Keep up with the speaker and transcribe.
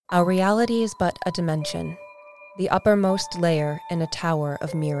Our reality is but a dimension, the uppermost layer in a tower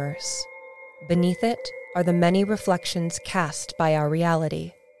of mirrors. Beneath it are the many reflections cast by our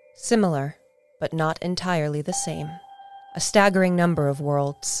reality, similar, but not entirely the same. A staggering number of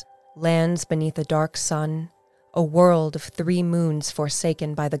worlds, lands beneath a dark sun, a world of 3 moons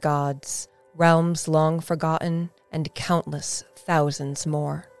forsaken by the gods, realms long forgotten, and countless thousands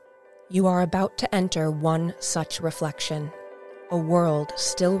more. You are about to enter one such reflection, a world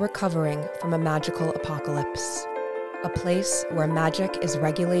still recovering from a magical apocalypse. A place where magic is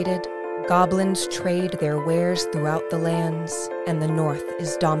regulated, goblins trade their wares throughout the lands, and the north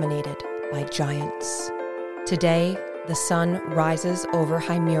is dominated by giants. Today, the sun rises over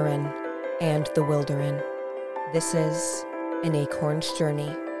Wylderynn and the Wylderynn. This is An Acorn's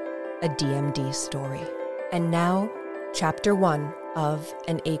Journey, a DMD story. And now, Chapter 1 of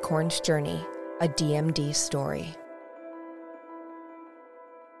An Acorn's Journey, a DMD story.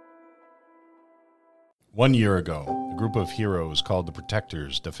 1 year ago, a group of heroes called the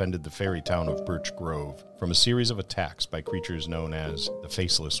Protectors defended the fairy town of Birch Grove from a series of attacks by creatures known as the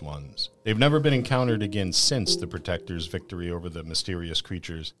Faceless Ones. They've never been encountered again since the Protectors' victory over the mysterious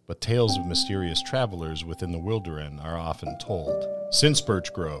creatures, but tales of mysterious travelers within the Wylderynn are often told. Since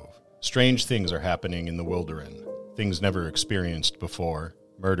Birch Grove, strange things are happening in the Wylderynn, things never experienced before,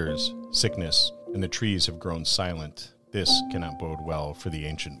 murders, sickness, and the trees have grown silent. This cannot bode well for the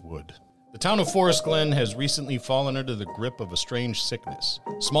ancient wood. The town of Forest Glen has recently fallen under the grip of a strange sickness.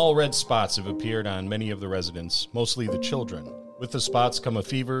 Small red spots have appeared on many of the residents, mostly the children. With the spots come a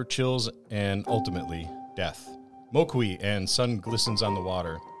fever, chills, and ultimately, death. Mokwi and Sun Glistens on the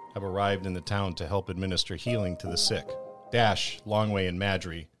Water have arrived in the town to help administer healing to the sick. Dash, Longway, and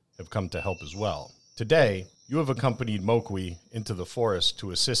Madry have come to help as well. Today, you have accompanied Mokwi into the forest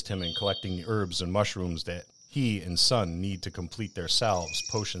to assist him in collecting the herbs and mushrooms that he and Sun need to complete their salves,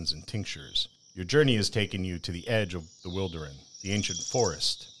 potions, and tinctures. Your journey has taken you to the edge of the Wylderynn, the ancient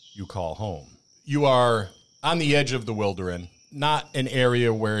forest you call home. You are on the edge of the Wylderynn, not an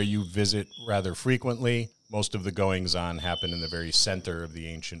area where you visit rather frequently. Most of the goings-on happen in the very center of the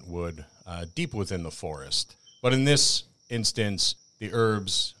ancient wood, deep within the forest. But in this instance, the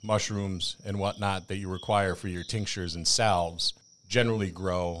herbs, mushrooms, and whatnot that you require for your tinctures and salves generally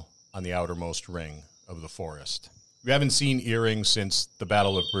grow on the outermost ring of the forest. You haven't seen Earring since the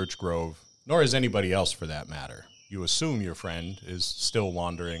Battle of Birch Grove, nor has anybody else for that matter. You assume your friend is still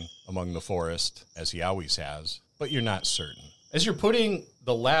wandering among the forest, as he always has, but you're not certain. As you're putting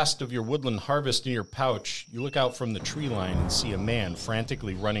the last of your woodland harvest in your pouch, you look out from the tree line and see a man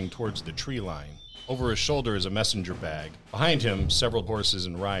frantically running towards the tree line. Over his shoulder is a messenger bag. Behind him, several horses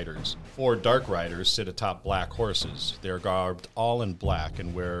and riders. 4 dark riders sit atop black horses. They are garbed all in black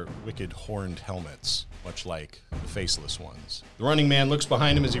and wear wicked horned helmets, much like the Faceless Ones. The running man looks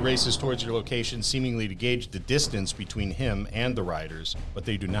behind him as he races towards your location, seemingly to gauge the distance between him and the riders, but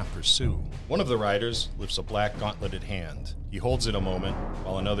they do not pursue. One of the riders lifts a black gauntleted hand. He holds it a moment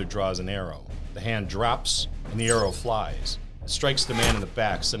while another draws an arrow. The hand drops and the arrow flies. It strikes the man in the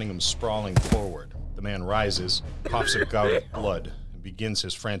back, sending him sprawling forward. The man rises, coughs a gout of blood, and begins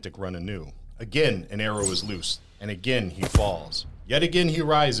his frantic run anew. Again, an arrow is loose, and again he falls. Yet again he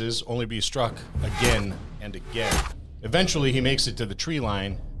rises, only to be struck again and again. Eventually he makes it to the tree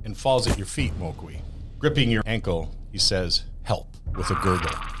line and falls at your feet, Mokwi. Gripping your ankle, he says, "Help," with a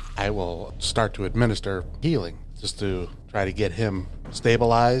gurgle. I will start to administer healing, just to try to get him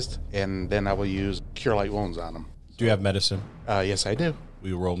stabilized, and then I will use Cure Light Wounds on him. Do you have medicine? Yes, I do. Will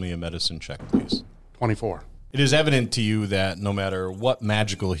you roll me a medicine check, please? 24. It is evident to you that no matter what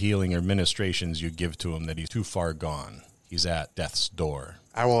magical healing or administrations you give to him, that he's too far gone. He's at death's door.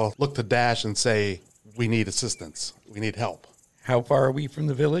 I will look to Dash and say, we need assistance. We need help. How far are we from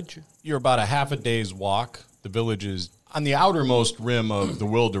the village? You're about a half a day's walk. The village is on the outermost rim of the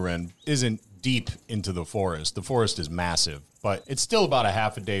Wylderynn, isn't deep into the forest. The forest is massive, but it's still about a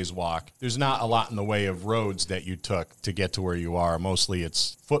half a day's walk. There's not a lot in the way of roads that you took to get to where you are. Mostly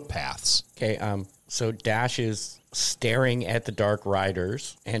it's footpaths. Okay, so Dash is staring at the Dark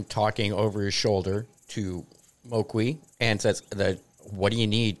Riders and talking over his shoulder to Mokwi and says, "What do you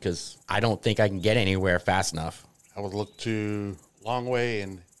need? Because I don't think I can get anywhere fast enough." I would look to Longway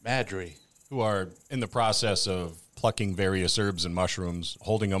and Madry, who are in the process of plucking various herbs and mushrooms,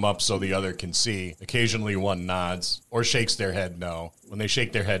 holding them up so the other can see. Occasionally one nods or shakes their head no. When they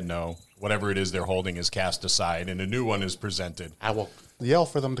shake their head no, whatever it is they're holding is cast aside and a new one is presented. I will yell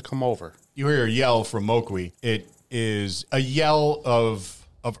for them to come over. You hear a yell from Mokwi. It is a yell of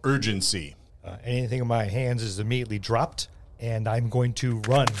urgency. Anything in my hands is immediately dropped, and I'm going to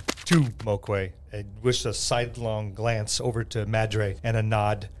run to Mokwe and wish a sidelong glance over to Madre and a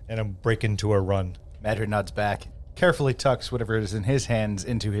nod and a break into a run. Madre nods back, carefully tucks whatever is in his hands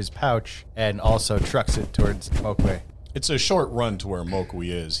into his pouch, and also trucks it towards Mokwe. It's a short run to where Mokwe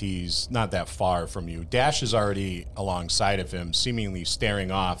is. He's not that far from you. Dash is already alongside of him, seemingly staring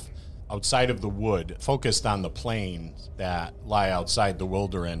off outside of the wood, focused on the plains that lie outside the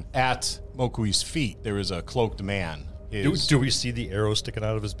Wylderynn. At Mokwe's feet, there is a cloaked man. Do we see the arrow sticking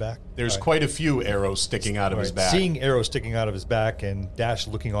out of his back? There's quite a few arrows sticking out of his back. Seeing arrows sticking out of his back and Dash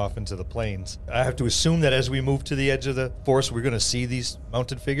looking off into the plains, I have to assume that as we move to the edge of the forest, we're going to see these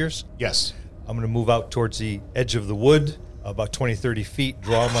mounted figures? Yes. I'm going to move out towards the edge of the wood, about 20, 30 feet,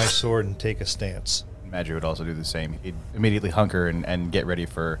 draw my sword, and take a stance. Madre would also do the same. He'd immediately hunker and get ready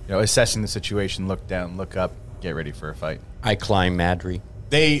for, assessing the situation, look down, look up, get ready for a fight. I climb Madre.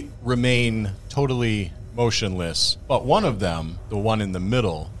 They remain totally motionless, but one of them, the one in the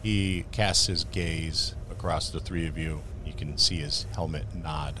middle, he casts his gaze across the three of you. You can see his helmet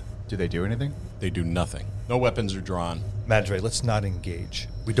nod. Do they do anything? They do nothing. No weapons are drawn. Madre, let's not engage.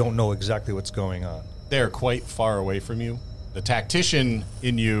 We don't know exactly what's going on. They are quite far away from you. The tactician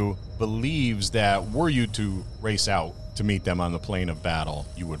in you believes that were you to race out to meet them on the plane of battle,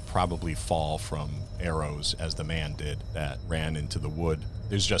 you would probably fall from arrows as the man did that ran into the wood.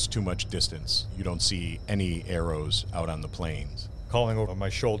 There's just too much distance. You don't see any arrows out on the plains. Calling over my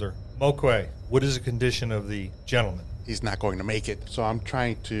shoulder, Mokwe, what is the condition of the gentleman? He's not going to make it. So I'm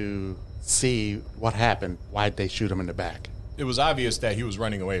trying to see what happened. Why'd they shoot him in the back? It was obvious that he was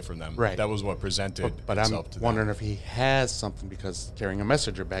running away from them. Right. That was what presented But I'm itself to them. wondering if he has something, because carrying a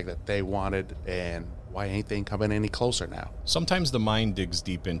messenger bag that they wanted, and why ain't they coming any closer now? Sometimes the mind digs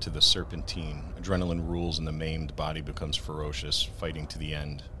deep into the serpentine. Adrenaline rules and the maimed body becomes ferocious, fighting to the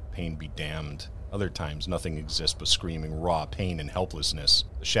end. Pain be damned. Other times, nothing exists but screaming raw pain and helplessness.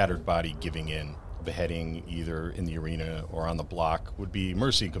 The shattered body giving in. Beheading, either in the arena or on the block, would be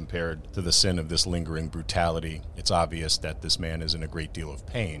mercy compared to the sin of this lingering brutality. It's obvious that this man is in a great deal of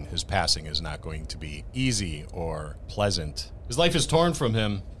pain. His passing is not going to be easy or pleasant. His life is torn from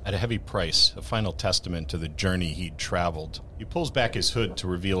him at a heavy price, a final testament to the journey he'd traveled. He pulls back his hood to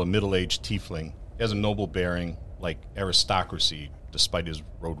reveal a middle-aged tiefling. He has a noble bearing, like aristocracy, despite his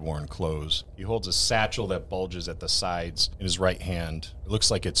road-worn clothes. He holds a satchel that bulges at the sides in his right hand. It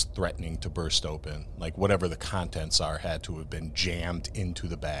looks like it's threatening to burst open, like whatever the contents are had to have been jammed into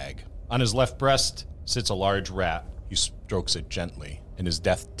the bag. On his left breast sits a large rat. He strokes it gently, and as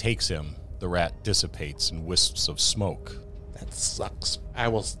death takes him, the rat dissipates in wisps of smoke. That sucks. I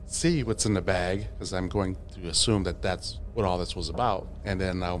will see what's in the bag, because I'm going to assume that that's what all this was about. And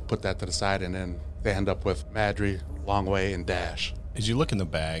then I'll put that to the side, and then they end up with Madre, Longway, and Dash. As you look in the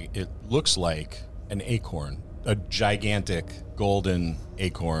bag, it looks like an acorn, a gigantic golden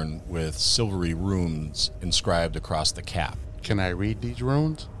acorn with silvery runes inscribed across the cap. Can I read these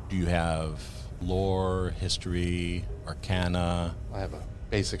runes? Do you have lore, history, arcana? I have a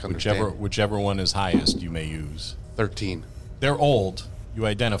basic understanding. Whichever one is highest you may use. 13. They're old. You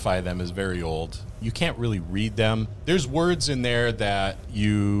identify them as very old. You can't really read them. There's words in there that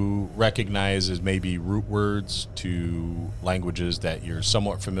you recognize as maybe root words to languages that you're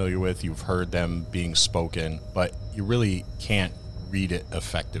somewhat familiar with. You've heard them being spoken, but you really can't read it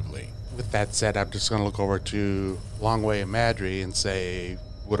effectively. With that said, I'm just going to look over to Longway and Madre and say,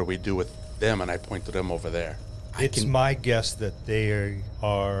 what do we do with them? And I point to them over there. It's my guess that they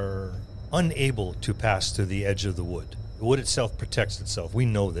are unable to pass to the edge of the wood. The wood itself protects itself. We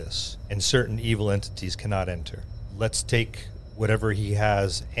know this. And certain evil entities cannot enter. Let's take whatever he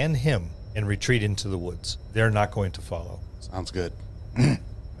has and him and retreat into the woods. They're not going to follow. Sounds good. Madre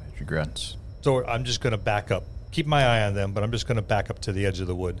grunts. So I'm just going to back up. Keep my eye on them, but I'm just going to back up to the edge of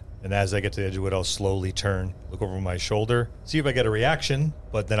the wood. And as I get to the edge of the wood, I'll slowly turn, look over my shoulder, see if I get a reaction,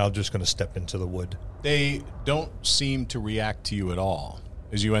 but then I'm just going to step into the wood. They don't seem to react to you at all.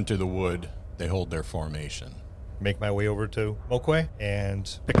 As you enter the wood, they hold their formation. Make my way over to Mokwe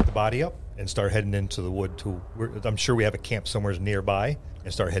and pick the body up and start heading into the wood. I'm sure we have a camp somewhere nearby,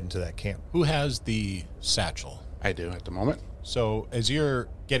 and start heading to that camp. Who has the satchel? I do at the moment. So as you're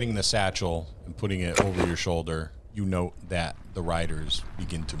getting the satchel and putting it over your shoulder, you note that the riders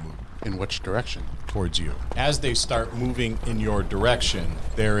begin to move. In which direction? Towards you. As they start moving in your direction,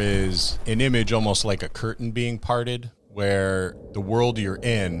 there is an image almost like a curtain being parted, where the world you're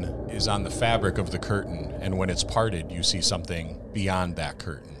in is on the fabric of the curtain, and when it's parted, you see something beyond that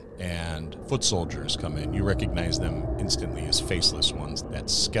curtain. And foot soldiers come in. You recognize them instantly as faceless ones. That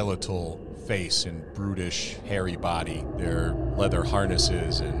skeletal face and brutish, hairy body. Their leather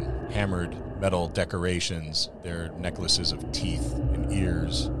harnesses and hammered metal decorations. Their necklaces of teeth and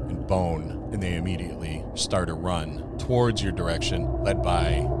ears and bone, and they immediately start a run towards your direction, led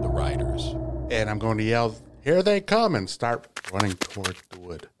by the riders. And I'm going to yell, "Here they come," and start running toward the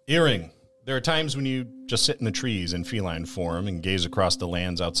wood. Earring. There are times when you just sit in the trees in feline form and gaze across the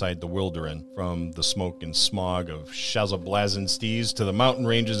lands outside the Wylderynn, from the smoke and smog of Shazablazenstees to the mountain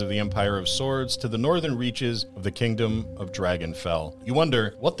ranges of the Empire of Swords to the northern reaches of the Kingdom of Dragonfell. You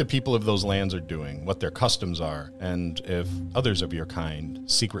wonder what the people of those lands are doing, what their customs are, and if others of your kind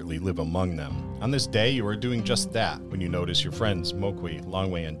secretly live among them. On this day, you are doing just that when you notice your friends Mokwi,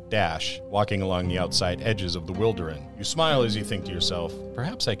 Longway, and Dash walking along the outside edges of the Wylderynn. You smile as you think to yourself,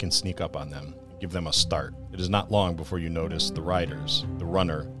 perhaps I can sneak up on them. Give them a start. It is not long before you notice the riders, the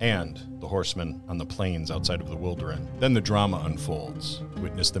runner, and the horsemen on the plains outside of the Wylderynn. Then the drama unfolds. You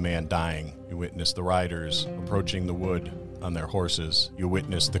witness the man dying. You witness the riders approaching the wood on their horses. You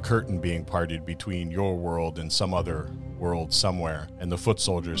witness the curtain being parted between your world and some other world somewhere, and the foot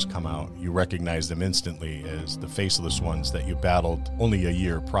soldiers come out. You recognize them instantly as the faceless ones that you battled only a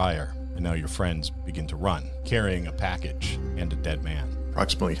year prior, and now your friends begin to run, carrying a package and a dead man.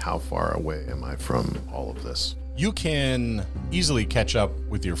 Approximately how far away am I from all of this? You can easily catch up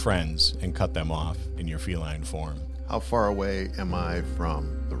with your friends and cut them off in your feline form. How far away am I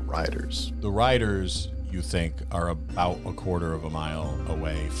from the riders? The riders, you think, are about a quarter of a mile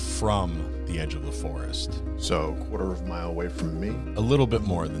away from the edge of the forest. So, quarter of a mile away from me? A little bit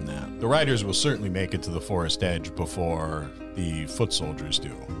more than that. The riders will certainly make it to the forest edge before the foot soldiers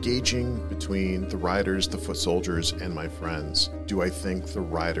do. Gauging between the riders, the foot soldiers, and my friends, do I think the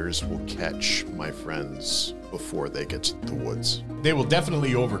riders will catch my friends before they get to the woods? They will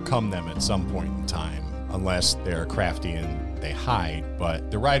definitely overcome them at some point in time, unless they're crafty and they hide, but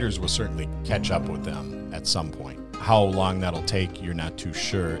the riders will certainly catch up with them at some point. How long that'll take, you're not too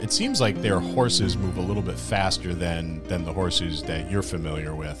sure. It seems like their horses move a little bit faster than the horses that you're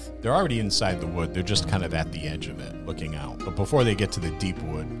familiar with. They're already inside the wood. They're just kind of at the edge of it, looking out. But before they get to the deep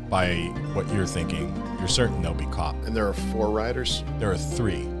wood, by what you're thinking, you're certain they'll be caught. And there are 4 riders? There are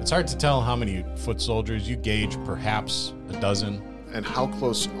 3. It's hard to tell how many foot soldiers. You gauge perhaps a dozen. And how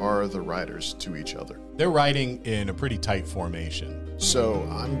close are the riders to each other? They're riding in a pretty tight formation. So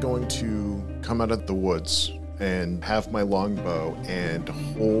I'm going to come out of the woods and have my longbow and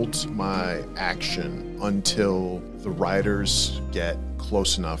hold my action until the riders get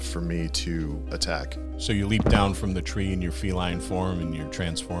close enough for me to attack. So you leap down from the tree in your feline form and you're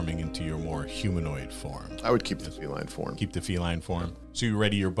transforming into your more humanoid form. I would keep the feline form. Keep the feline form. So you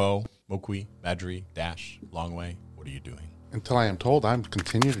ready your bow, Mokwi, Madri, Dash, Longway? What are you doing? Until I am told, I'm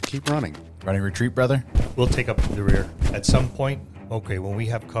continue to keep running. Running retreat, brother? We'll take up the rear. At some point, okay, when we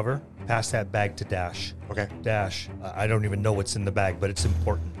have cover, pass that bag to Dash. Okay. Dash, I don't even know what's in the bag, but it's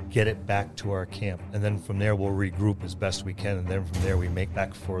important. Get it back to our camp. And then from there, we'll regroup as best we can. And then from there, we make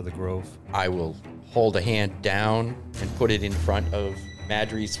back for the grove. I will hold a hand down and put it in front of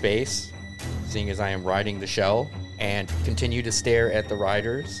Madri's face, seeing as I am riding the shell, and continue to stare at the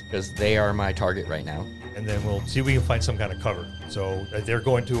riders because they are my target right now. And then we'll see if we can find some kind of cover. So they're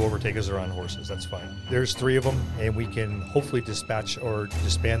going to overtake us on horses. That's fine. There's 3 of them, and we can hopefully dispatch or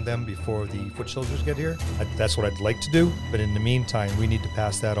disband them before the foot soldiers get here. That's what I'd like to do. But in the meantime, we need to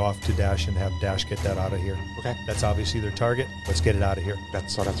pass that off to Dash and have Dash get that out of here. Okay. That's obviously their target. Let's get it out of here.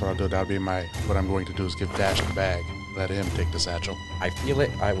 That's what I'll do. That'll be what I'm going to do is give Dash the bag. Let him take the satchel. I feel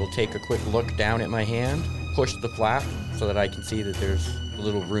it. I will take a quick look down at my hand, push the flap so that I can see that there's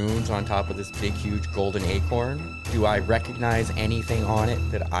little runes on top of this big, huge golden acorn. Do I recognize anything on it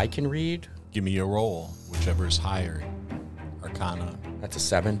that I can read? Give me a roll, whichever is higher. Arcana. That's a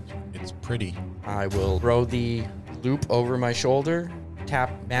 7. It's pretty. I will throw the loop over my shoulder,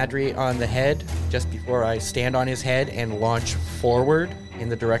 tap Madri on the head just before I stand on his head and launch forward in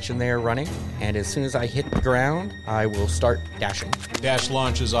the direction they are running. And as soon as I hit the ground, I will start dashing. Dash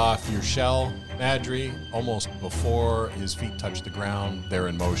launches off your shell. Madri, almost before his feet touch the ground, they're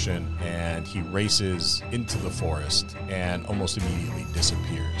in motion, and he races into the forest and almost immediately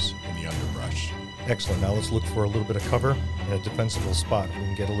disappears in the underbrush. Excellent. Now let's look for a little bit of cover in a defensible spot. We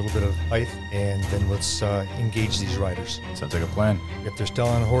can get a little bit of height, and then let's engage these riders. Sounds like a plan. If they're still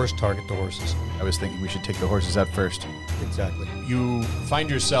on a horse, target the horses. I was thinking we should take the horses out first. Exactly. You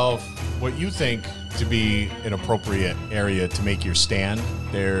find yourself what you think to be an appropriate area to make your stand.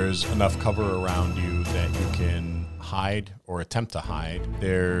 There's enough cover around you that you can hide or attempt to hide.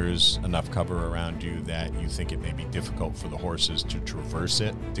 There's enough cover around you that you think it may be difficult for the horses to traverse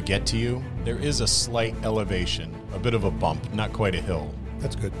it to get to you. There is a slight elevation, a bit of a bump, not quite a hill,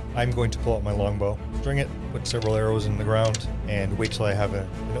 That's good. I'm going to pull out my longbow, string it, put several arrows in the ground, and wait till I have an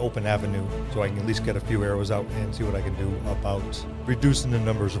open avenue so I can at least get a few arrows out and see what I can do about reducing the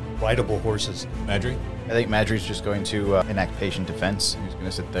numbers of rideable horses. Madry? I think Madry's just going to enact patient defense. He's going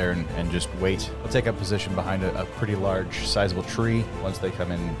to sit there and just wait. He'll take up position behind a pretty large, sizable tree. Once they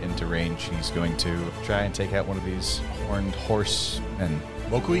come into range, he's going to try and take out one of these horned horsemen.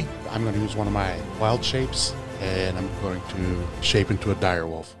 Mokui? I'm going to use one of my wild shapes, and I'm going to shape into a dire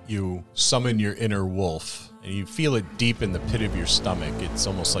wolf. You summon your inner wolf, and you feel it deep in the pit of your stomach. It's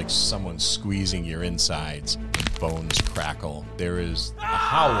almost like someone squeezing your insides. Bones crackle. There is a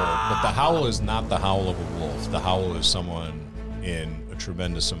howl, but the howl is not the howl of a wolf. The howl is someone in a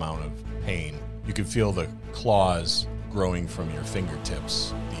tremendous amount of pain. You can feel the claws growing from your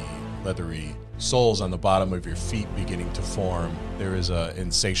fingertips, the leathery soles on the bottom of your feet beginning to form. There is an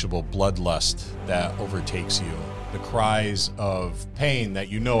insatiable bloodlust that overtakes you. The cries of pain that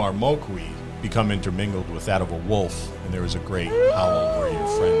you know are Mokui become intermingled with that of a wolf, and there is a great howl where your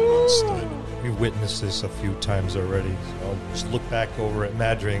friend once stood. We've witnessed this a few times already. So I'll just look back over at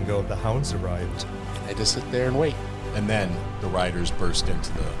Madry and go, the hounds arrived. I just sit there and wait. And then the riders burst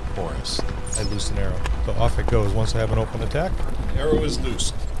into the forest. I loose an arrow. So off it goes once I have an open attack. Arrow is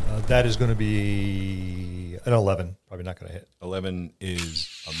loosed. That is going to be an 11. Probably not going to hit. 11 is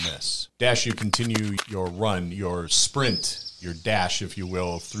a miss. Dash, you continue your run, your sprint, your dash, if you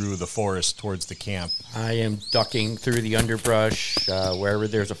will, through the forest towards the camp. I am ducking through the underbrush. Wherever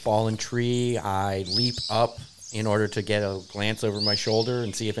there's a fallen tree, I leap up in order to get a glance over my shoulder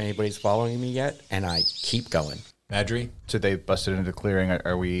and see if anybody's following me yet, and I keep going. Madry? So they busted into the clearing.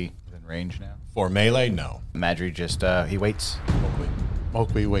 Are we within range now? For melee, no. Madry just, he waits. Mokui.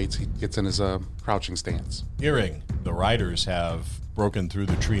 Mokui waits. He gets in his crouching stance. Earring, the riders have broken through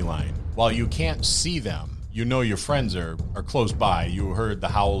the tree line. While you can't see them, you know your friends are close by. You heard the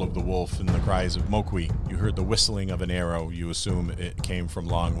howl of the wolf and the cries of Mokui. You heard the whistling of an arrow. You assume it came from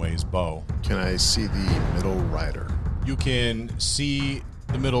Longway's bow. Can I see the middle rider? You can see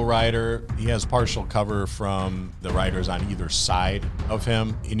the middle rider. He has partial cover from the riders on either side of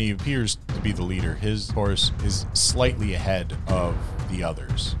him, and he appears to be the leader. His horse is slightly ahead of the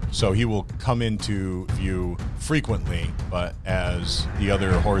others, so he will come into view frequently, but as the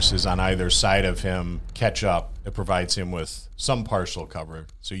other horses on either side of him catch up, it provides him with some partial cover,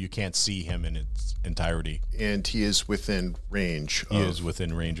 so you can't see him in its entirety. And he is within range. He is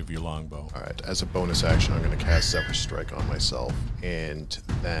within range of your longbow. All right, as a bonus action, I'm going to cast Zephyr Strike on myself, and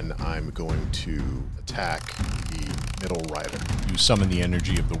then I'm going to attack the middle rider. You summon the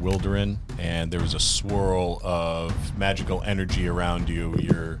energy of the Wylderynn, and there is a swirl of magical energy around you.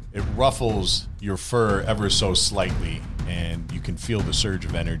 It ruffles your fur ever so slightly, and you can feel the surge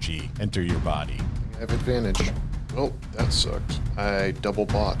of energy enter your body. I have advantage. Well, that sucked. I double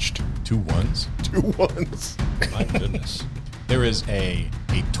botched. 2 1s? 2 1s. My goodness. There is a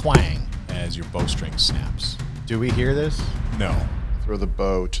twang as your bowstring snaps. Do we hear this? No. Throw the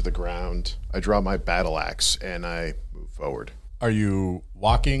bow to the ground. I draw my battle axe, and I move forward. Are you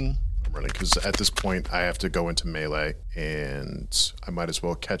walking? I'm running, because at this point, I have to go into melee, and I might as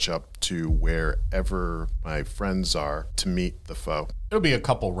well catch up to wherever my friends are to meet the foe. It'll be a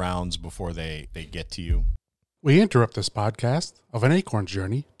couple rounds before they get to you. We interrupt this podcast of an Acorn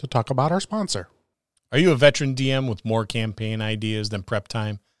journey to talk about our sponsor. Are you a veteran DM with more campaign ideas than prep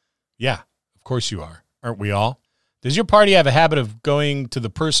time? Yeah, of course you are. Aren't we all? Does your party have a habit of going to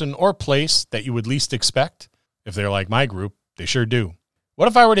the person or place that you would least expect? If they're like my group, they sure do. What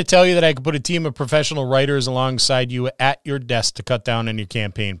if I were to tell you that I could put a team of professional writers alongside you at your desk to cut down on your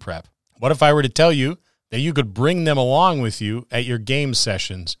campaign prep? What if I were to tell you that you could bring them along with you at your game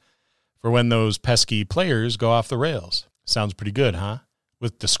sessions for when those pesky players go off the rails? Sounds pretty good, huh?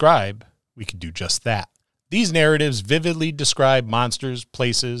 With Describe, we could do just that. These narratives vividly describe monsters,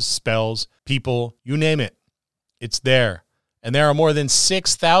 places, spells, people, you name it. It's there. And there are more than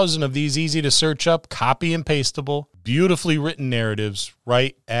 6,000 of these easy to search up, copy and pastable, beautifully written narratives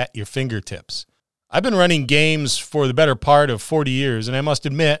right at your fingertips. I've been running games for the better part of 40 years, and I must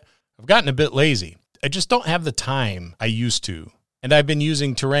admit, I've gotten a bit lazy. I just don't have the time I used to. And I've been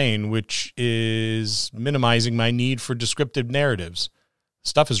using Terrain, which is minimizing my need for descriptive narratives.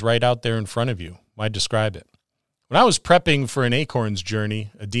 Stuff is right out there in front of you. Why describe it? When I was prepping for an Acorn's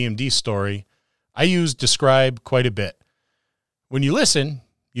journey, a DMD story, I used Describe quite a bit. When you listen,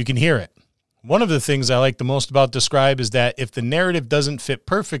 you can hear it. One of the things I like the most about Describe is that if the narrative doesn't fit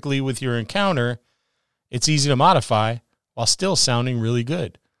perfectly with your encounter, it's easy to modify while still sounding really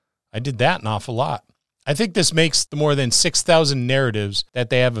good. I did that an awful lot. I think this makes the more than 6,000 narratives that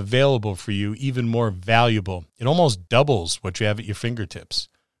they have available for you even more valuable. It almost doubles what you have at your fingertips.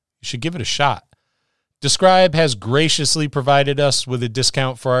 You should give it a shot. Describe has graciously provided us with a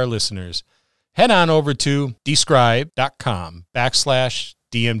discount for our listeners. Head on over to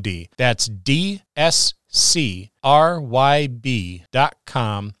describe.com/DMD. That's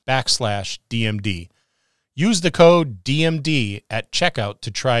DSCRYB.com/DMD. Use the code DMD at checkout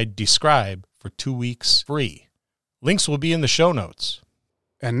to try Describe for 2 weeks free. Links will be in the show notes.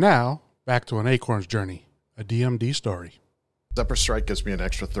 And now, back to an Acorn's journey, a DMD story. Zephyr Strike gives me an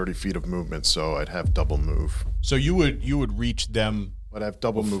extra 30 feet of movement, so I'd have double move. So you would reach them. But I have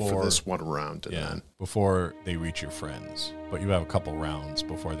double move for this one round. And then before they reach your friends. But you have a couple rounds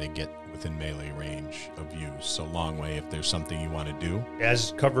before they get within melee range of you. So long way if there's something you want to do.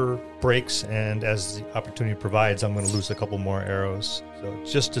 As cover breaks and as the opportunity provides, I'm going to lose a couple more arrows. So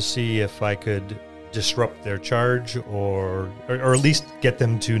just to see if I could disrupt their charge or at least get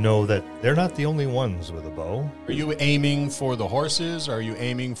them to know that they're not the only ones with a bow. Are you aiming for the horses? Are you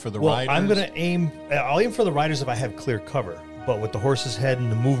aiming for the riders? I'm going to I'll aim for the riders if I have clear cover. But with the horse's head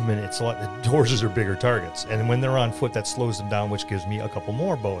and the movement, it's a lot. The horses are bigger targets, and when they're on foot, that slows them down, which gives me a couple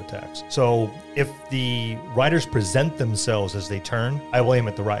more bow attacks. So if the riders present themselves as they turn, I will aim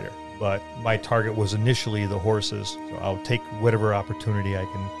at the rider. But my target was initially the horses, so I'll take whatever opportunity I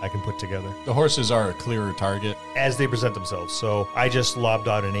can put together The horses are a clearer target. as they present themselves. So I just lobbed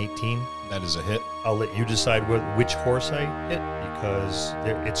out an 18. That is a hit. I'll let you decide which horse I hit because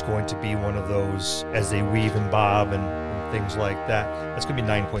it's going to be one of those as they weave and bob and things like that. That's going to be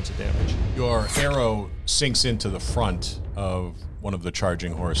 9 points of damage. Your arrow sinks into the front of one of the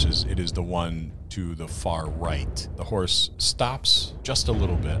charging horses. It is the one to the far right. The horse stops just a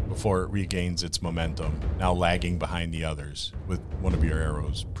little bit before it regains its momentum, now lagging behind the others, with one of your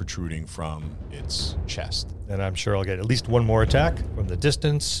arrows protruding from its chest. And I'm sure I'll get at least one more attack from the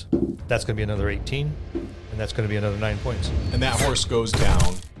distance. That's going to be another 18, and that's going to be another 9 points. And that horse goes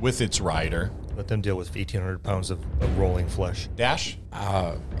down with its rider. Let them deal with 1,800 pounds of rolling flesh. Dash?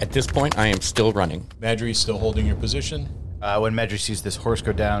 At this point, I am still running. Madry's still holding your position. When Madry sees this horse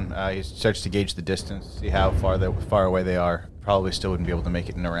go down, he starts to gauge the distance, see how far away they are. Probably still wouldn't be able to make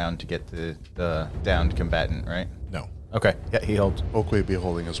it in a round to get the downed combatant, right? No. Okay, yeah, he holds. Oakley would be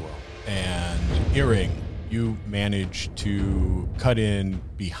holding as well. And Earring, you manage to cut in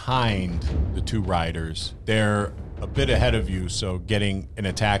behind the two riders. They're a bit ahead of you, so getting an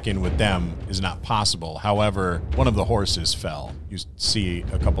attack in with them is not possible. However, one of the horses fell. You see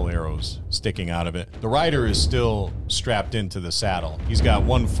a couple arrows sticking out of it. The rider is still strapped into the saddle. He's got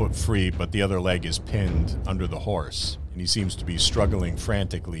one foot free, but the other leg is pinned under the horse, and he seems to be struggling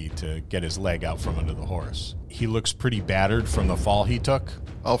frantically to get his leg out from under the horse. He looks pretty battered from the fall he took.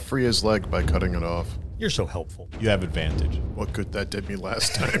 I'll free his leg by cutting it off. You're so helpful. You have advantage. What good that did me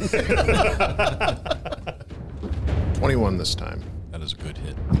last time. 21 this time. That is a good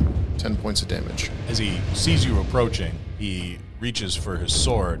hit. 10 points of damage. As he sees you approaching, he reaches for his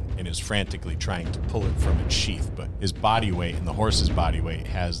sword and is frantically trying to pull it from its sheath, but his body weight and the horse's body weight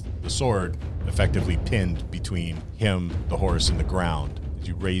has the sword effectively pinned between him, the horse, and the ground. As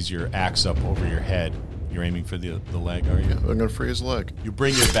you raise your axe up over your head, you're aiming for the leg, are you? Yeah, I'm going to free his leg. You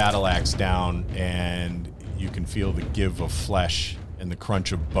bring your battle axe down, and you can feel the give of flesh and the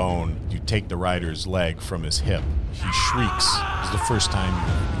crunch of bone. You take the rider's leg from his hip. He shrieks. It's the first time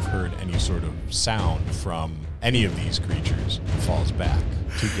you've heard any sort of sound from any of these creatures. He falls back.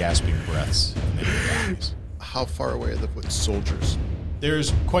 2 gasping breaths, and then he dies. How far away are the foot soldiers?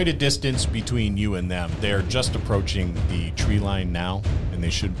 There's quite a distance between you and them. They're just approaching the tree line now, and they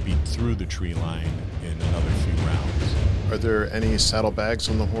should be through the tree line in another few rounds. Are there any saddlebags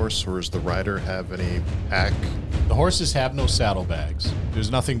on the horse, or does the rider have any pack? The horses have no saddlebags. There's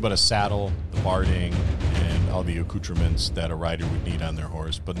nothing but a saddle, the barding, and all the accoutrements that a rider would need on their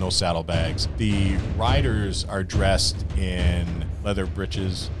horse, but no saddlebags. The riders are dressed in leather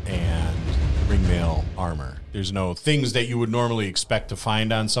breeches and ringmail armor. There's no things that you would normally expect to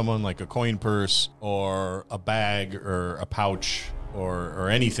find on someone, like a coin purse or a bag or a pouch or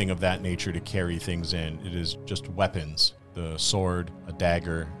anything of that nature to carry things in. It is just weapons. The sword, a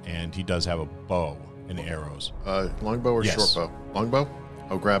dagger, and he does have a bow and arrows. Longbow or Yes. short bow? Longbow?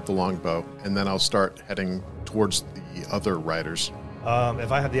 I'll grab the longbow, and then I'll start heading towards the other riders.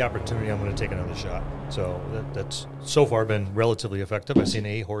 If I have the opportunity, I'm going to take another shot. So that's so far been relatively effective. I've seen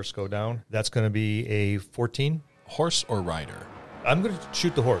a horse go down. That's going to be a 14. Horse or rider? I'm going to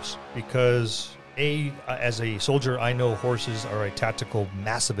shoot the horse because, as a soldier, I know horses are a tactical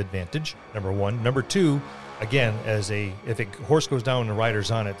massive advantage, number one. Number two, again, if a horse goes down and the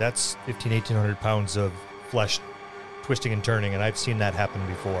rider's on it, that's 1,800 pounds of flesh twisting and turning, and I've seen that happen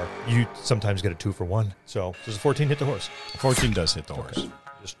before. You sometimes get a 2 for 1. So does a 14 hit the horse? 14 does hit the horse. Okay.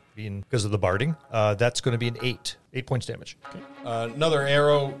 Just being because of the barding. That's going to be an 8. 8 points damage. Okay. Another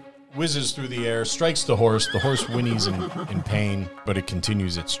arrow whizzes through the air, strikes the horse. The horse whinnies in pain, but it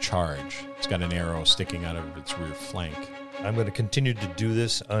continues its charge. It's got an arrow sticking out of its rear flank. I'm going to continue to do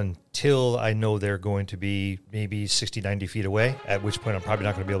this until I know they're going to be maybe 60, 90 feet away, at which point I'm probably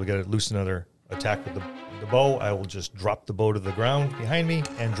not going to be able to get loose another attack with the bow. I will just drop the bow to the ground behind me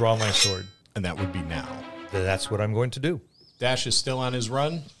and draw my sword. And that would be now. That's what I'm going to do. Dash is still on his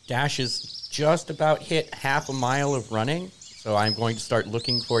run. Dash is just about hit half a mile of running, so I'm going to start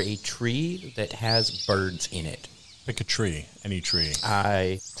looking for a tree that has birds in it. Pick a tree, any tree.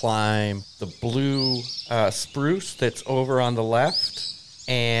 I climb the blue spruce that's over on the left,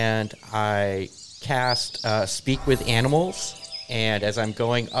 and I cast Speak with Animals. And as I'm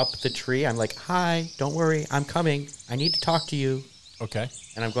going up the tree, I'm like, hi, don't worry, I'm coming. I need to talk to you. Okay.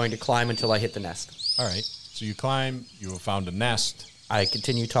 And I'm going to climb until I hit the nest. All right. So you climb, you have found a nest. I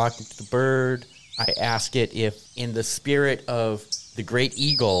continue talking to the bird. I ask it if, in the spirit of the great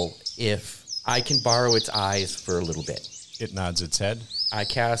eagle, if I can borrow its eyes for a little bit. It nods its head. I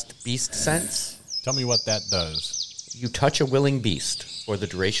cast Beast Sense. Tell me what that does. You touch a willing beast. For the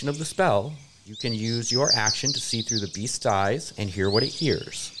duration of the spell, you can use your action to see through the beast's eyes and hear what it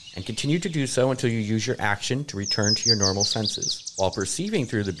hears, and continue to do so until you use your action to return to your normal senses. While perceiving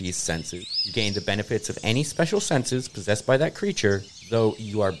through the beast's senses, you gain the benefits of any special senses possessed by that creature, though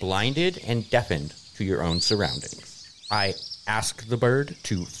you are blinded and deafened to your own surroundings. I ask the bird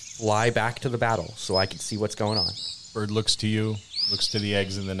to fly back to the battle so I can see what's going on. Bird looks to you, looks to the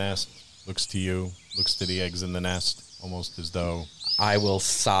eggs in the nest, looks to you, looks to the eggs in the nest, almost as though... I will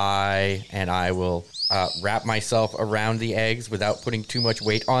sigh, and I will wrap myself around the eggs without putting too much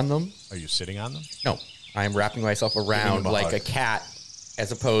weight on them. Are you sitting on them? No, I'm wrapping myself around like a cat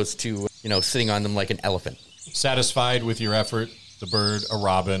as opposed to, sitting on them like an elephant. Satisfied with your effort, the bird, a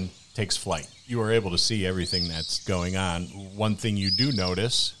robin, takes flight. You are able to see everything that's going on. One thing you do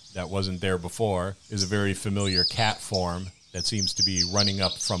notice that wasn't there before is a very familiar cat form that seems to be running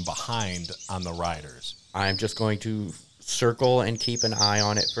up from behind on the riders. I'm just going to circle and keep an eye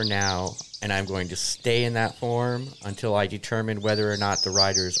on it for now, and I'm going to stay in that form until I determine whether or not the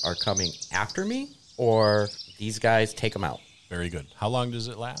riders are coming after me or these guys take them out. Very good. How long does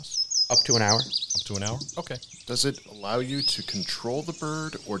it last? Up to an hour. Up to an hour? Okay. Does it allow you to control the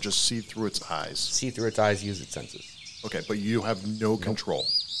bird or just see through its eyes? See through its eyes, use its senses. Okay, but you have no control.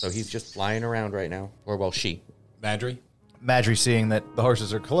 So he's just flying around right now. Or, well, she. Madry? Madry, seeing that the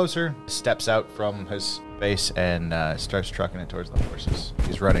horses are closer, steps out from his base and starts trucking it towards the horses.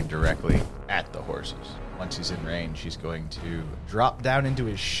 He's running directly at the horses. Once he's in range, he's going to drop down into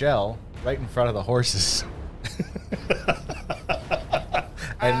his shell right in front of the horses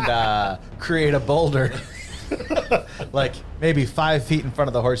and create a boulder. Like maybe 5 feet in front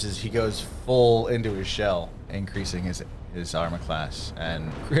of the horses, he goes full into his shell, increasing his armor class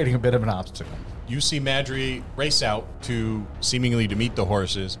and creating a bit of an obstacle. You see Madry race out seemingly to meet the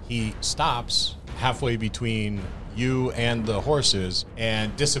horses. He stops halfway between you and the horses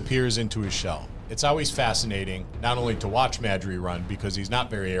and disappears into his shell. It's always fascinating not only to watch Madry run because he's not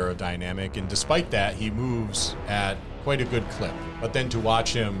very aerodynamic, and despite that, he moves at quite a good clip. But then to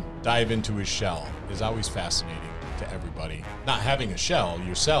watch him dive into his shell is always fascinating to everybody. Not having a shell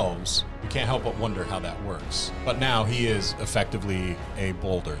yourselves, you can't help but wonder how that works. But now he is effectively a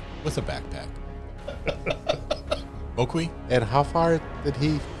boulder with a backpack. Mokwi? And how far did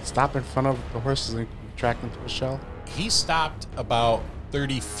he stop in front of the horses and track them to a shell? He stopped about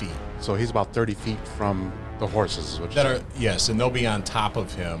 30 feet. So he's about 30 feet from the horses, which Yes, and they'll be on top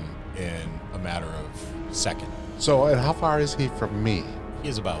of him in a matter of seconds. So, and how far is he from me? He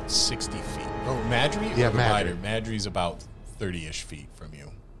is about 60 feet. Oh, Madry? Yeah, or the Madry. rider? Madry's about 30-ish feet from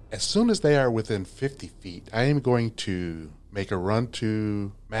you. As soon as they are within 50 feet, I am going to make a run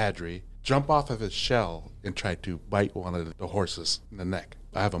to Madry, jump off of his shell, and try to bite one of the horses in the neck.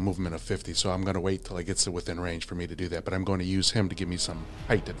 I have a movement of 50, so I'm going to wait till it gets to within range for me to do that, but I'm going to use him to give me some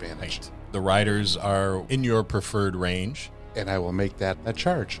height advantage. The riders are in your preferred range. And I will make that a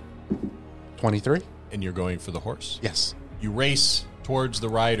charge. 23? And you're going for the horse? Yes. You race towards the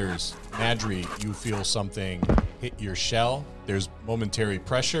riders. Madry, you feel something hit your shell. There's momentary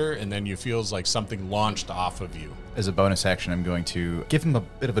pressure, and then you feel like something launched off of you. As a bonus action, I'm going to give him a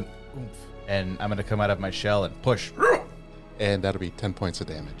bit of an oomph, and I'm going to come out of my shell and push. And that'll be 10 points of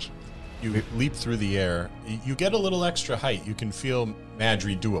damage. You leap through the air. You get a little extra height. You can feel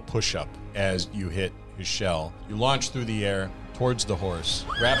Madry do a push-up as you hit his shell. You launch through the air towards the horse,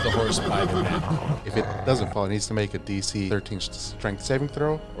 grab the horse by the neck. If it doesn't fall, it needs to make a DC 13 strength saving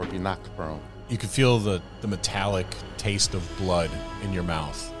throw or be knocked prone. You can feel the metallic taste of blood in your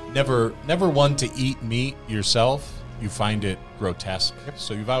mouth. Never one to eat meat yourself. You find it grotesque,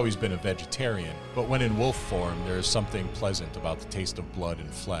 so you've always been a vegetarian. But when in wolf form, there is something pleasant about the taste of blood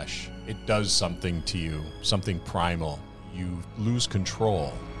and flesh. It does something to you, something primal. You lose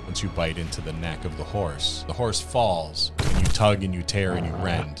control once you bite into the neck of the horse. The horse falls, and you tug and you tear and you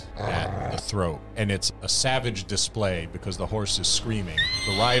rend at the throat. And it's a savage display because the horse is screaming.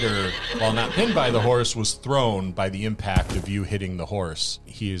 The rider, while not pinned by the horse, was thrown by the impact of you hitting the horse.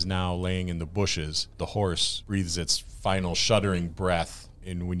 He is now laying in the bushes. The horse breathes its final shuddering breath,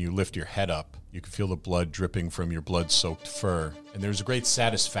 and when you lift your head up, you can feel the blood dripping from your blood-soaked fur. And there's a great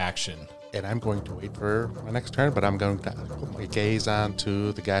satisfaction. And I'm going to wait for my next turn, but I'm going to put my gaze on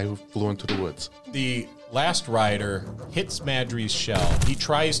to the guy who flew into the woods. The last rider hits Madry's shell. He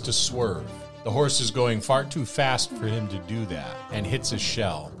tries to swerve. The horse is going far too fast for him to do that and hits his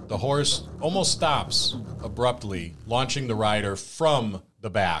shell. The horse almost stops abruptly, launching the rider from the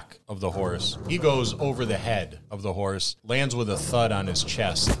back of the horse. He goes over the head of the horse, lands with a thud on his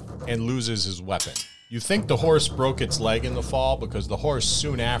chest, and loses his weapon. You think the horse broke its leg in the fall because the horse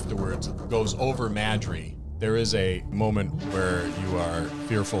soon afterwards goes over Madry. There is a moment where you are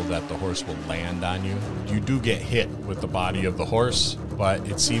fearful that the horse will land on you. You do get hit with the body of the horse, but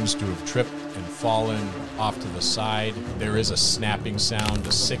it seems to have tripped and fallen off to the side. There is a snapping sound,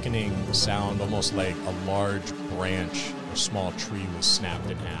 a sickening sound, almost like a large branch or small tree was snapped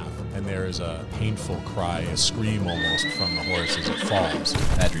in half. And there is a painful cry, a scream almost from the horse as it falls.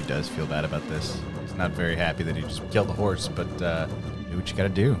 Madry does feel bad about this. He's not very happy that he just killed the horse, but do what you gotta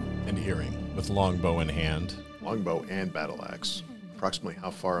do. And hearing, with longbow in hand. Longbow and battle axe. Approximately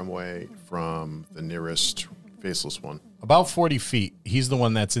how far away from the nearest faceless one? About 40 feet. He's the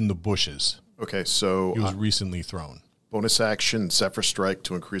one that's in the bushes. Okay, so He was recently thrown. bonus action, Zephyr Strike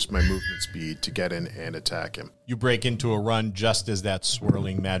to increase my movement speed to get in and attack him. You break into a run just as that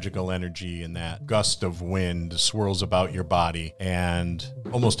swirling magical energy and that gust of wind swirls about your body, and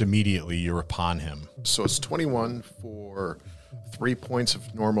almost immediately you're upon him. So it's 21 for 3 points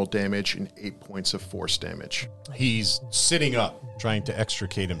of normal damage and 8 points of force damage. He's sitting up, trying to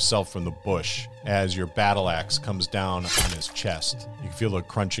extricate himself from the bush as your battle axe comes down on his chest. You can feel the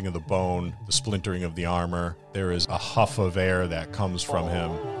crunching of the bone, the splintering of the armor. There is a huff of air that comes from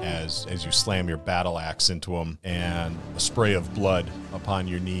him as you slam your battle axe into him, and a spray of blood upon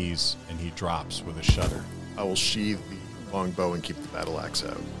your knees, and he drops with a shudder. I will sheathe the longbow and keep the battle axe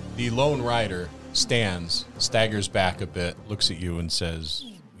out. The lone rider stands, staggers back a bit, looks at you and says,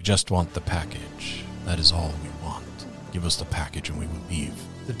 "We just want the package. That is all we want. Give us the package and we will leave."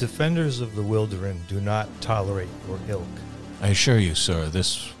 The defenders of the Wylderynn do not tolerate your ilk. I assure you, sir,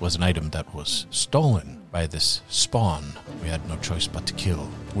 this was an item that was stolen by this spawn. We had no choice but to kill.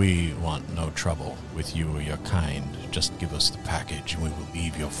 We want no trouble with you or your kind. Just give us the package and we will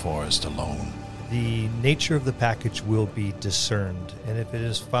leave your forest alone. The nature of the package will be discerned, and if it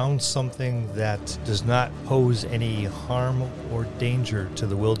is found something that does not pose any harm or danger to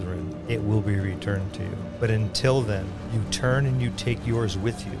the Wylderynn, it will be returned to you. But until then, you turn and you take yours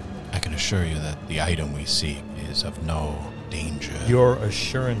with you. I can assure you that the item we seek is of no danger. Your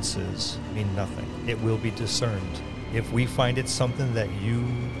assurances mean nothing. It will be discerned. If we find it something that you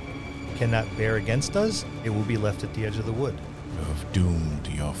cannot bear against us, it will be left at the edge of the wood. You have doomed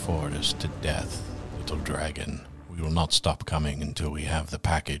your forest to death, little dragon. We will not stop coming until we have the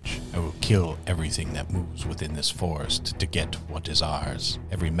package. I will kill everything that moves within this forest to get what is ours.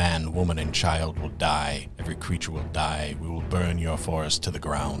 Every man, woman, and child will die. Every creature will die. We will burn your forest to the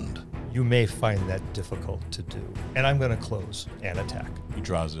ground. You may find that difficult to do. And I'm going to close and attack. He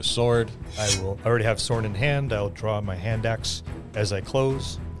draws his sword. I already have sword in hand. I'll draw my hand axe as I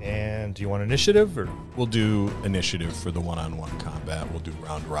close. And do you want initiative or? We'll do initiative for the one-on-one combat. We'll do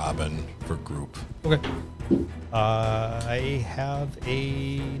round robin for group. Okay. I have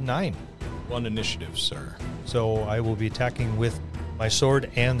a 9. One initiative, sir. So I will be attacking with my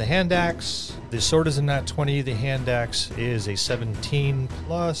sword and the hand axe. The sword is a nat 20. The hand axe is a 17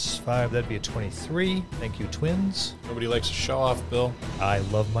 plus 5. That'd be a 23. Thank you, twins. Nobody likes to show off, Bill. I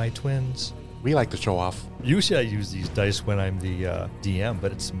love my twins. We like to show off. Usually I use these dice when I'm the DM,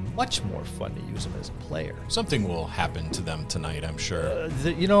 but it's much more fun to use them as a player. Something will happen to them tonight, I'm sure.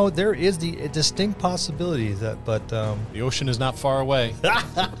 There is the distinct possibility that, but... The ocean is not far away.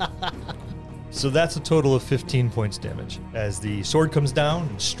 So that's a total of 15 points damage. As the sword comes down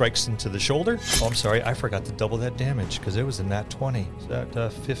and strikes into the shoulder. Oh, I'm sorry, I forgot to double that damage because it was a nat 20. So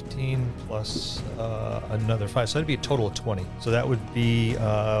that 15 plus another 5. So that'd be a total of 20. So that would be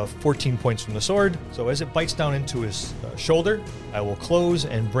 14 points from the sword. So as it bites down into his shoulder, I will close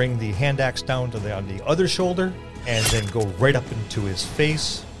and bring the hand axe down to on the other shoulder and then go right up into his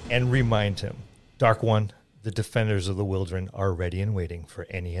face and remind him, Dark One, the defenders of the Wylderynn are ready and waiting for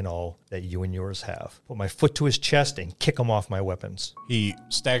any and all that you and yours have. Put my foot to his chest and kick him off my weapons. He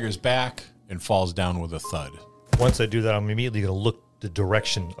staggers back and falls down with a thud. Once I do that, I'm immediately going to look the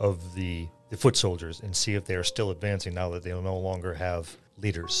direction of the foot soldiers and see if they are still advancing now that they no longer have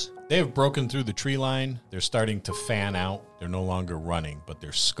leaders. They have broken through the tree line. They're starting to fan out. They're no longer running, but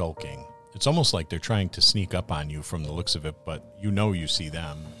they're skulking. It's almost like they're trying to sneak up on you from the looks of it, but you know you see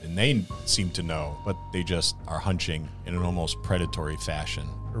them, and they seem to know, but they just are hunching in an almost predatory fashion.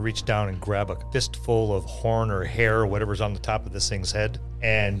 Reach down and grab a fistful of horn or hair or whatever's on the top of this thing's head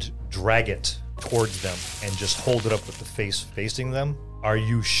and drag it towards them and just hold it up with the face facing them. Are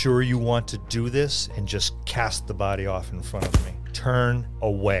you sure you want to do this? And just cast the body off in front of me. Turn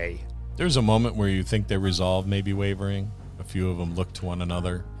away. There's a moment where you think their resolve may be wavering. A few of them look to one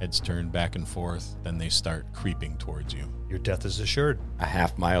another, heads turn back and forth, then they start creeping towards you. Your death is assured. A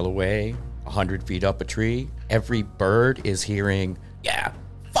half mile away, 100 feet up a tree, every bird is hearing, yeah,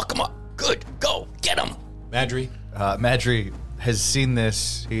 fuck him up. Good, go, get him. Madry? Madry has seen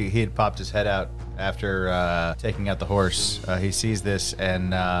this. He had popped his head out after taking out the horse. He sees this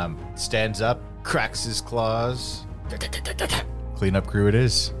and stands up, cracks his claws. Cleanup crew it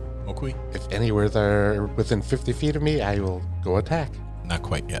is. Mokwi? If anywhere they're within 50 feet of me, I will go attack. Not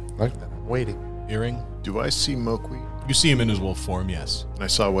quite yet. Like that. I'm waiting. Earring? Do I see Mokwi? You see him in his wolf form, yes. And I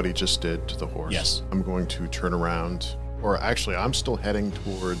saw what he just did to the horse. Yes. I'm going to turn around, or actually, I'm still heading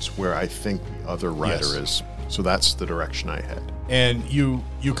towards where I think the other rider is. So that's the direction I head. And you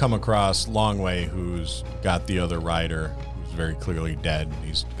come across Longway, who's got the other rider, who's very clearly dead.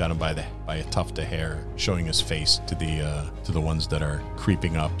 He's got him by a tuft of hair, showing his face to the ones that are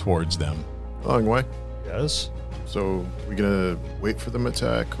creeping up towards them. Long way. Yes? So we gonna wait for them to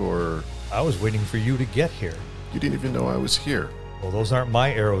attack, or I was waiting for you to get here. you didn't even know I was here? Well, those aren't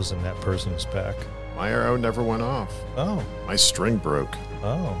my arrows in that person's back. My arrow never went off. Oh. My string broke.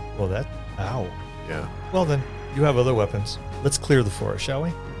 Oh. Well, ow. Yeah. Well then, you have other weapons. Let's clear the forest, shall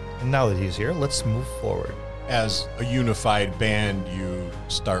we? And now that he's here, let's move forward. As a unified band, you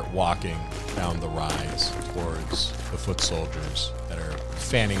start walking down the rise towards the foot soldiers that are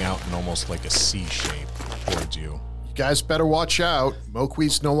fanning out in almost like a C shape towards you. You guys better watch out.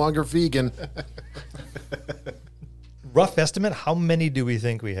 Mokwi's no longer vegan. Rough estimate, how many do we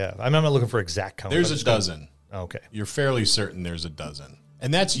think we have? I'm not looking for exact count. There's a dozen. Okay. You're fairly certain there's a dozen.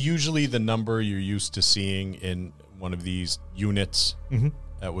 And that's usually the number you're used to seeing in one of these units. Mm-hmm.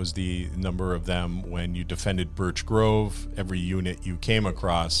 That was the number of them when you defended Birch Grove. Every unit you came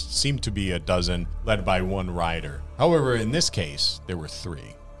across seemed to be a dozen, led by one rider. However, in this case, there were 3.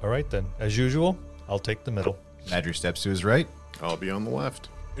 All right, then. As usual, I'll take the middle. Madry steps to his right. I'll be on the left.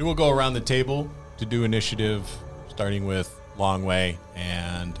 It will go around the table to do initiative, starting with Longway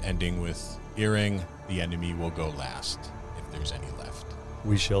and ending with Earring. The enemy will go last, if there's any left.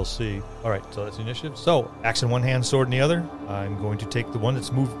 We shall see. All right, so that's the initiative. So, axe in one hand, sword in the other. I'm going to take the one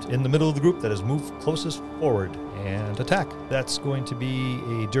that's moved in the middle of the group that has moved closest forward and attack. That's going to be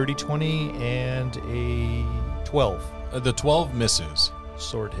a dirty 20 and a 12. The 12 misses.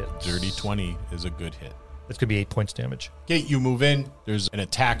 Sword hits. Dirty 20 is a good hit. That's going to be 8 points damage. Okay, you move in. There's an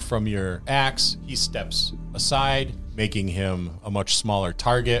attack from your axe. He steps aside, making him a much smaller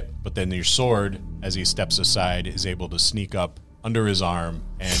target. But then your sword, as he steps aside, is able to sneak up under his arm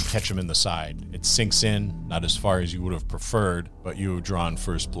and catch him in the side. It sinks in, not as far as you would have preferred, but you have drawn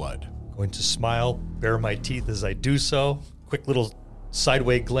first blood. Going to smile, bare my teeth as I do so. Quick little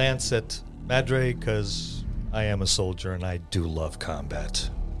sideway glance at Madre, because I am a soldier and I do love combat.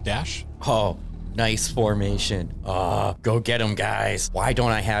 Dash? Oh, nice formation. Go get him, guys. Why don't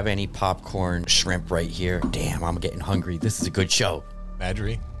I have any popcorn shrimp right here? Damn, I'm getting hungry. This is a good show.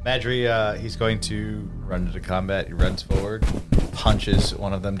 Madry? Madry, he's going to run into combat. He runs forward, punches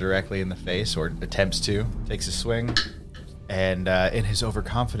one of them directly in the face, or attempts to, takes a swing, and in his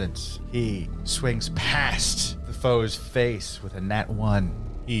overconfidence, he swings past the foe's face with a nat 1.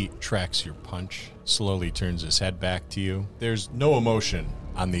 He tracks your punch, slowly turns his head back to you. There's no emotion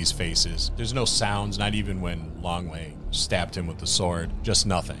on these faces. There's no sounds, not even when Longway stabbed him with the sword. Just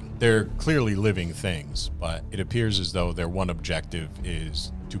nothing. They're clearly living things, but it appears as though their one objective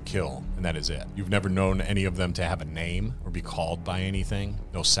is to kill, and that is it. You've never known any of them to have a name or be called by anything.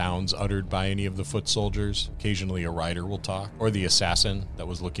 No sounds uttered by any of the foot soldiers. Occasionally a rider will talk, or the assassin that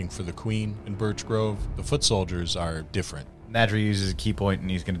was looking for the queen in Birch Grove. The foot soldiers are different. Nadri uses a key point,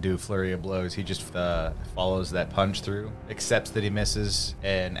 and he's going to do a flurry of blows. He just follows that punch through, accepts that he misses,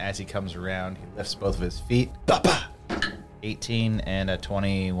 and as he comes around, he lifts both of his feet. 18 and a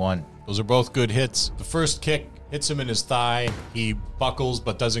 21. Those are both good hits. The first kick hits him in his thigh. He buckles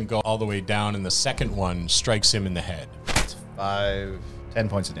but doesn't go all the way down, and the second one strikes him in the head. It's 10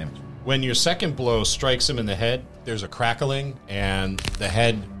 points of damage. When your second blow strikes him in the head, there's a crackling, and the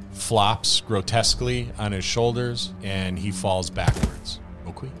head flops grotesquely on his shoulders, and he falls backwards.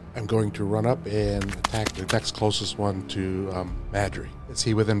 Oakley? I'm going to run up and attack the next closest one to Madry. Is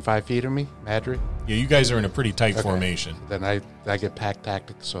he within 5 feet of me, Madry? Yeah, you guys are in a pretty tight formation. Then I get pack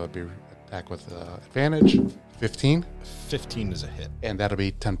tactics, so it'd be attack with advantage. 15. 15 is a hit. And that'll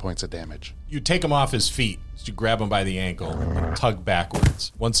be 10 points of damage. You take him off his feet. So you grab him by the ankle and tug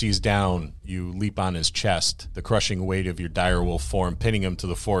backwards. Once he's down, you leap on his chest, the crushing weight of your direwolf form pinning him to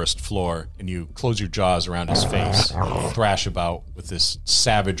the forest floor, and you close your jaws around his face, thrash about with this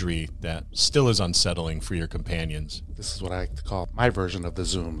savagery that still is unsettling for your companions. This is what I like to call my version of the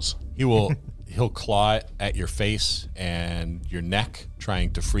zooms. He'll claw at your face and your neck,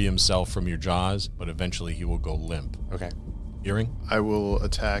 trying to free himself from your jaws, but eventually he will go limp. Okay. Earring? I will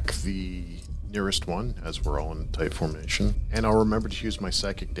attack the nearest one, as we're all in tight formation. And I'll remember to use my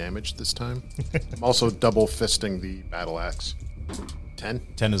psychic damage this time. I'm also double fisting the battle axe.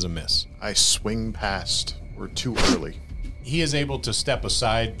 10? 10 is a miss. I swing past. We're too early. He is able to step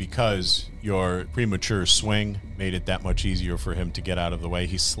aside because your premature swing made it that much easier for him to get out of the way.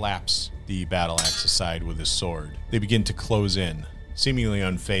 He slaps the battle axe aside with his sword. They begin to close in, seemingly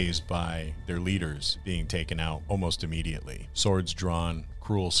unfazed by their leaders being taken out almost immediately. Swords drawn,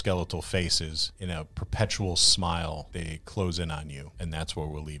 cruel skeletal faces, in a perpetual smile, they close in on you. And that's where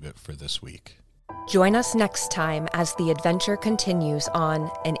we'll leave it for this week. Join us next time as the adventure continues on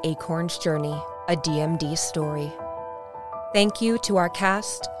An Acorn's Journey, a DMD story. Thank you to our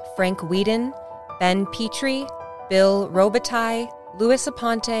cast, Frank Wylderynn, Ben Petrie, Bill Robitaille, Louis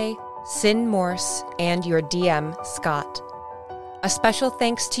Aponte, Sin Morse, and your DM, Scott. A special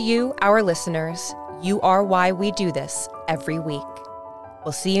thanks to you, our listeners. You are why we do this every week.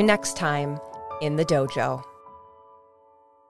 We'll see you next time in the dojo.